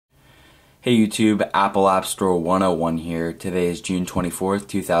Hey YouTube, Apple App Store 101 here. Today is June 24th,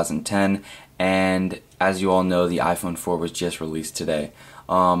 2010, and as you all know, the iPhone 4 was just released today.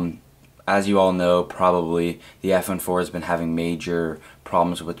 As you all know, probably, the iPhone 4 has been having major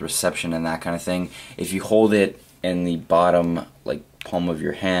problems with reception and that kind of thing. If you hold it in the bottom, like, palm of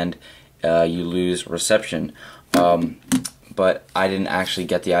your hand, you lose reception. But I didn't actually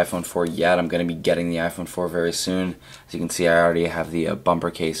get the iPhone 4 yet. I'm going to be getting the iPhone 4 very soon. As you can see, I already have the bumper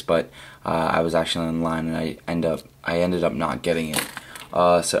case, but I was actually in line and I ended up not getting it.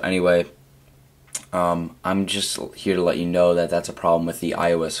 So anyway, I'm just here to let you know that that's a problem with the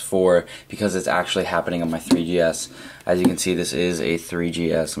iOS4 because it's actually happening on my 3GS. As you can see, this is a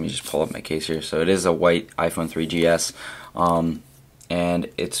 3GS. Let me just pull up my case here. So it is a white iPhone 3GS, and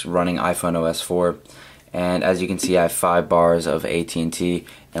it's running iPhone OS 4. And as you can see, I have 5 bars of AT&T,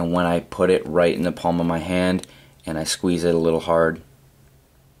 and when I put it right in the palm of my hand and I squeeze it a little hard,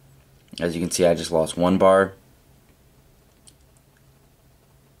 as you can see, I just lost 1 bar,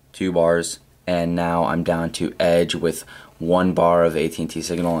 2 bars, and now I'm down to edge with 1 bar of AT&T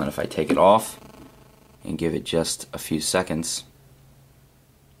signal. And if I take it off and give it just a few seconds,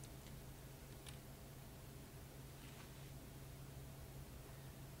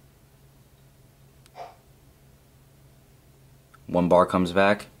 one bar comes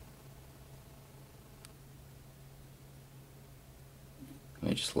back.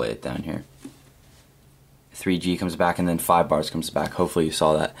 Let me just lay it down here. 3G comes back, and then 5 bars comes back. Hopefully you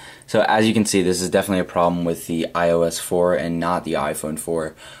saw that. So as you can see, this is definitely a problem with the iOS 4 and not the iPhone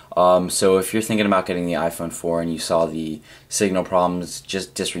 4. So if you're thinking about getting the iPhone 4 and you saw the signal problems,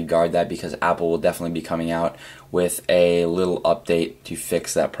 just disregard that because Apple will definitely be coming out with a little update to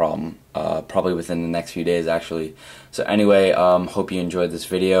fix that problem, probably within the next few days actually. So anyway, hope you enjoyed this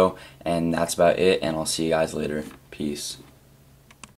video, and that's about it, and I'll see you guys later. Peace.